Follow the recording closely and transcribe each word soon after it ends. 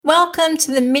Welcome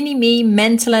to the Mini Me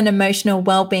Mental and Emotional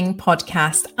Wellbeing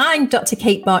Podcast. I'm Dr.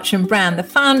 Kate Bartram-Brown, the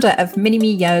founder of Mini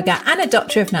Me Yoga and a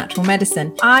doctor of natural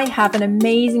medicine. I have an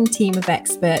amazing team of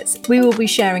experts. We will be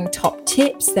sharing top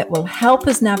tips that will help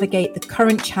us navigate the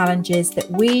current challenges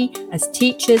that we as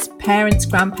teachers, parents,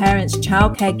 grandparents,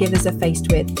 child caregivers are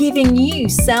faced with, giving you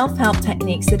self-help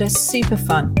techniques that are super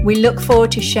fun. We look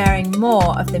forward to sharing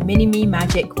more of the Mini Me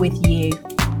magic with you.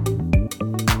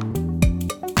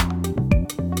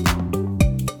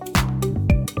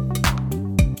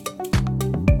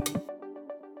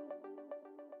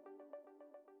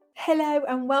 Hello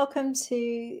and welcome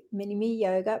to Mini Me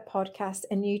Yoga podcast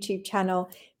and YouTube channel.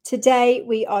 Today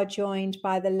we are joined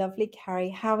by the lovely Cari.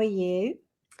 How are you?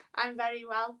 I'm very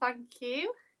well, thank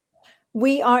you.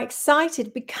 We are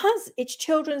excited because it's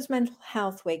Children's Mental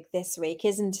Health Week this week,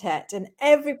 isn't it? And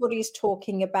everybody's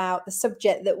talking about the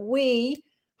subject that we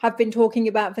have been talking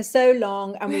about for so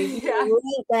long, and we're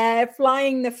right there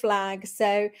flying the flag.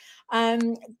 So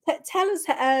tell us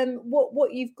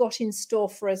what you've got in store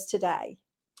for us today.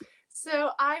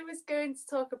 So I was going to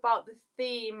talk about the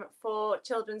theme for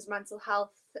Children's Mental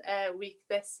Health Week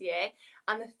this year,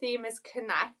 and the theme is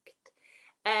connect.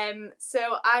 So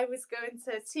I was going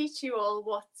to teach you all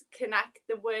what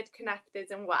the word connect is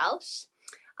in Welsh,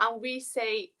 and we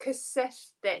say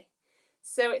cysylltu.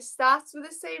 So it starts with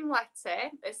the same letter.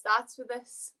 It starts with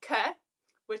this k,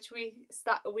 which we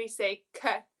say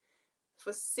k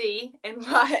for C in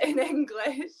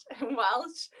English and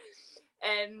Welsh.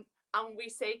 And we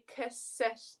say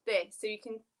cysylltu. So you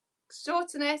can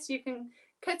shorten it, you can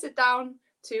cut it down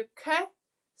to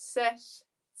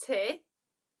cysylltu,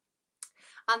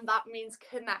 and that means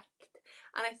connect.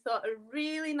 And I thought a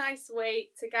really nice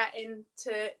way to get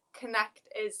into connect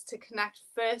is to connect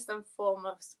first and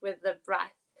foremost with the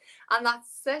breath. And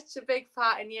that's such a big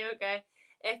part in yoga.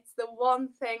 It's the one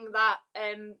thing that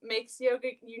makes yoga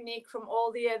unique from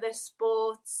all the other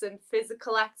sports and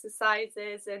physical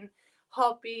exercises and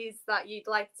hobbies that you'd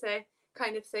like to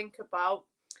kind of think about,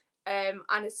 and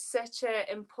it's such an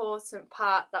important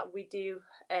part that we do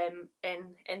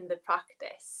in the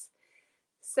practice.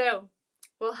 So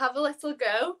we'll have a little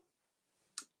go.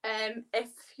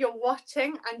 If you're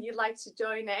watching and you'd like to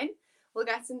join in, we'll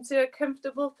get into a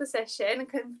comfortable position, a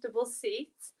comfortable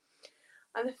seat.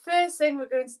 And the first thing we're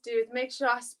going to do is make sure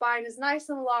our spine is nice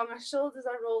and long, our shoulders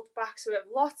are rolled back so we have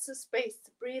lots of space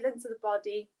to breathe into the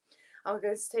body. And we're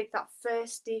going to take that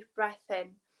first deep breath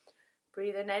in,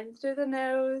 breathing in through the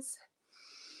nose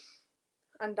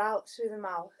and out through the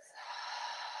mouth.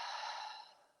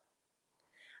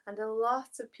 And a lot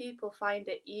of people find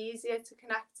it easier to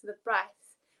connect to the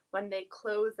breath when they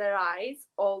close their eyes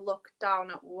or look down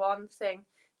at one thing,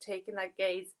 taking their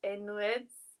gaze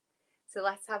inwards. So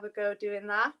let's have a go doing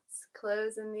that.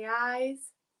 Closing the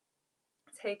eyes,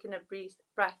 taking a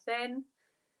breath in.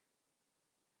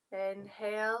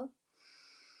 Inhale.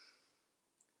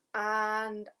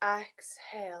 And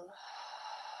exhale.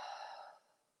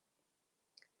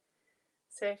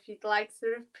 So if you'd like to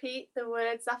repeat the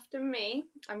words after me,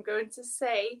 I'm going to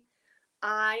say,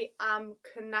 I am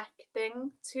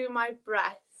connecting to my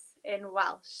breath in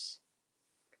Welsh.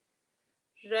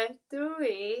 Rydw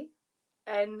I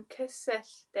yn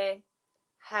cysylltu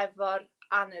hefo'r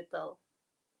anadl.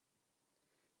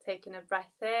 Taking a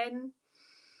breath in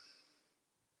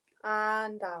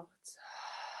and out.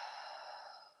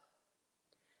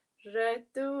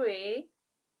 Rydw I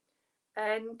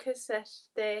yn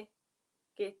cysylltu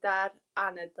gyda'r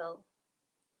anadl.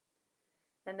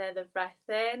 Another breath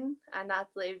in,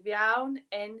 anadlu fewn,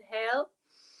 inhale.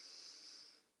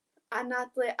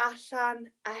 Anadlu allan,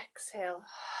 exhale.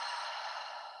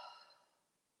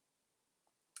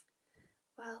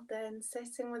 Well done,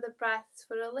 sitting with the breath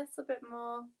for a little bit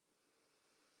more.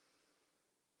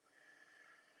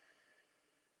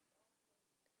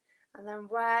 And then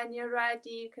when you're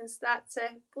ready, you can start to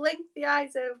blink the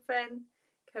eyes open,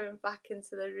 coming back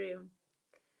into the room.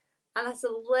 And that's a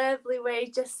lovely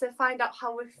way just to find out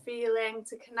how we're feeling,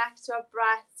 to connect to our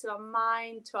breath, to our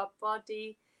mind, to our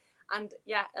body. And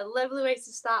yeah, a lovely way to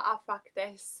start our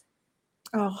practice.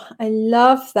 Oh, I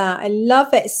love that. I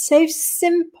love it. It's so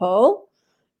simple,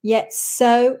 yet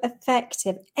so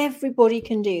effective. Everybody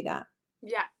can do that.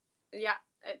 Yeah,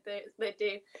 they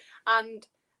do. And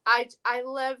I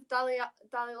love Dalai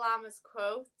Lama's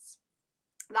quotes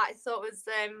that I thought was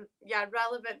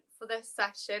relevant for this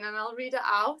session, and I'll read it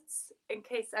out in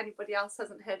case anybody else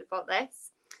hasn't heard about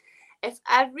this. If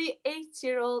every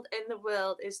 8-year-old in the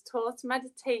world is taught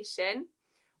meditation,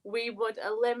 we would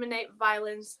eliminate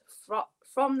violence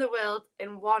from the world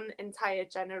in one entire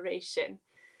generation.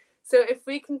 So if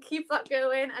we can keep that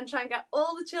going and try and get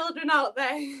all the children out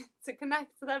there to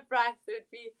connect to their breath, it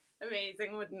would be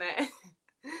amazing, wouldn't it?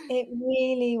 It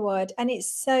really would. And it's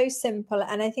so simple.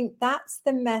 And I think that's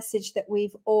the message that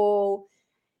we've all,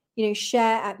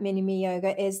 share at Mini Me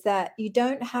Yoga, is that you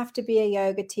don't have to be a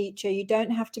yoga teacher. You don't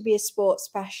have to be a sports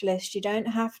specialist. You don't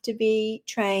have to be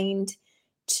trained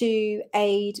to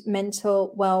aid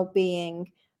mental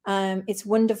well-being. It's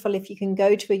wonderful if you can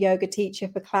go to a yoga teacher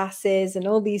for classes and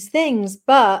all these things,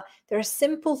 but there are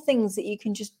simple things that you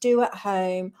can just do at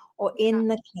home or in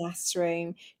the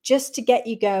classroom just to get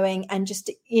you going and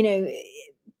just,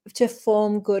 to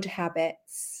form good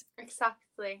habits.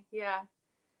 Exactly. Yeah.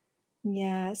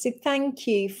 Yeah. So thank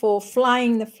you for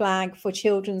flying the flag for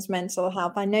children's mental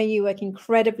health. I know you work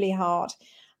incredibly hard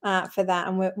for that,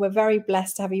 and we're very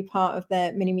blessed to have you part of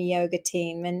the Mini Me Yoga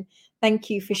team. And thank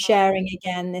you for sharing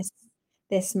again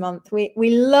this month. We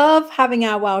love having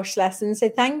our Welsh lessons, so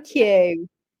thank you.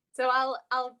 So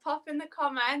I'll pop in the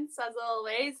comments, as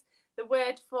always, the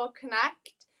word for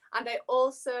connect, and I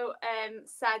also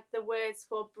said the words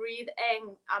for breathe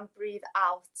in and breathe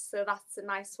out. So that's a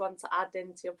nice one to add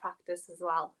into your practice as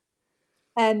well.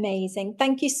 Amazing.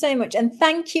 Thank you so much. And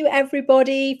thank you,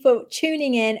 everybody, for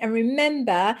tuning in. And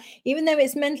remember, even though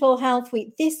it's Mental Health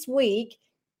Week, this week,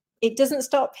 it doesn't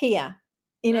stop here,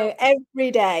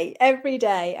 every day.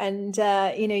 And,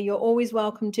 you're always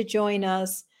welcome to join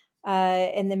us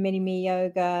in the Mini Me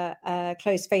Yoga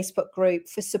closed Facebook group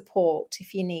for support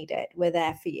if you need it. We're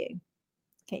there for you.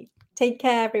 Okay. Take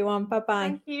care, everyone. Bye-bye.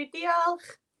 Thank you.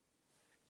 Diolch.